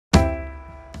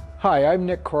Hi, I'm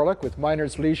Nick Corlick with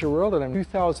Minard's Leisure World, and I'm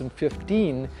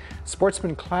 2015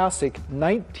 Sportsmen Classic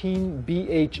 19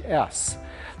 BHS.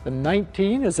 The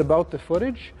 19 is about the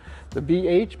footage, the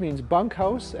BH means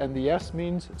bunkhouse, and the S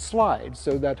means slide,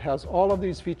 so that has all of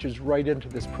these features right into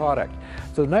this product.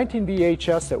 So the 19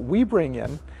 BHS that we bring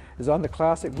in is on the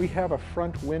Classic. We have a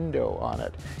front window on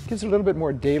it. It gives a little bit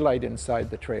more daylight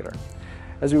inside the trailer.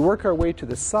 As we work our way to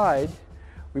the side,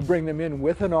 we bring them in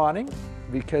with an awning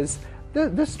because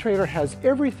this trailer has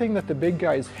everything that the big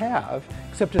guys have,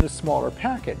 except in a smaller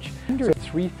package. Under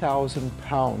 3,000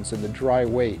 pounds in the dry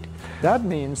weight. That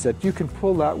means that you can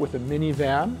pull that with a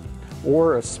minivan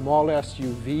or a small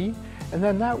SUV, and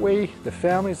then that way the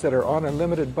families that are on a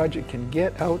limited budget can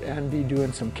get out and be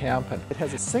doing some camping. It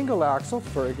has a single axle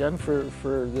for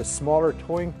the smaller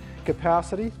towing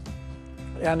capacity,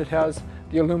 and it has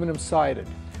the aluminum sided.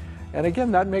 And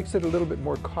again, that makes it a little bit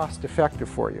more cost effective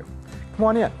for you. Come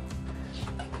on in.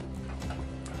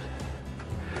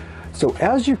 So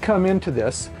as you come into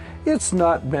this, it's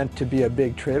not meant to be a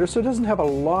big trailer, so it doesn't have a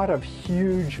lot of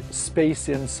huge space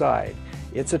inside.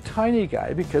 It's a tiny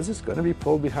guy because it's going to be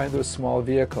pulled behind those small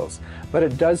vehicles. But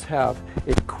it does have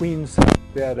a queen size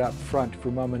bed up front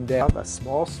for mom and dad. A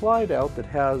small slide out that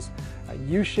has a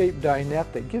U-shaped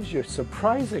dinette that gives you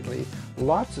surprisingly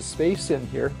lots of space in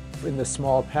here in the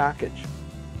small package.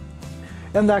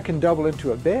 And that can double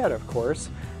into a bed, of course.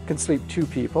 Can sleep 2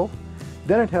 people.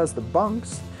 Then it has the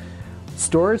bunks.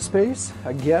 Storage space,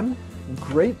 again,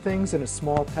 great things in a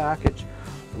small package.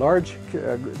 Large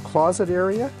closet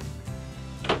area,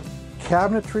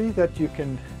 cabinetry that you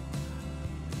can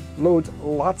load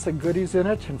lots of goodies in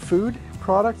it and food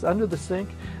products under the sink,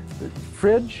 the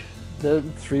fridge, the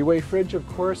 3-way fridge, of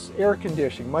course, air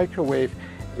conditioning, microwave,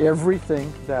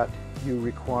 everything that you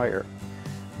require.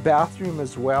 Bathroom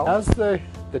as well as the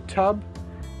tub,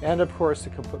 and of course the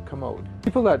commode.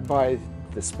 People that buy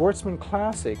the Sportsmen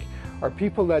Classic are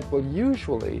people that will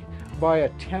usually buy a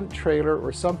tent trailer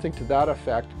or something to that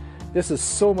effect. This is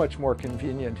so much more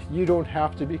convenient. You don't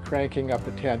have to be cranking up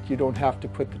a tent. You don't have to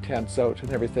put the tents out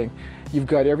and everything. You've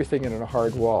got everything in a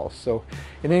hard wall. So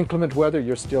in inclement weather,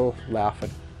 you're still laughing.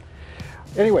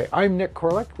 Anyway, I'm Nick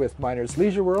Corlick with Minard's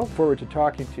Leisure World. Forward to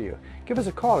talking to you. Give us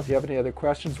a call if you have any other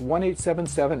questions.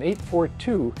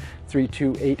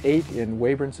 1-877-842-3288 in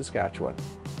Weyburn, Saskatchewan.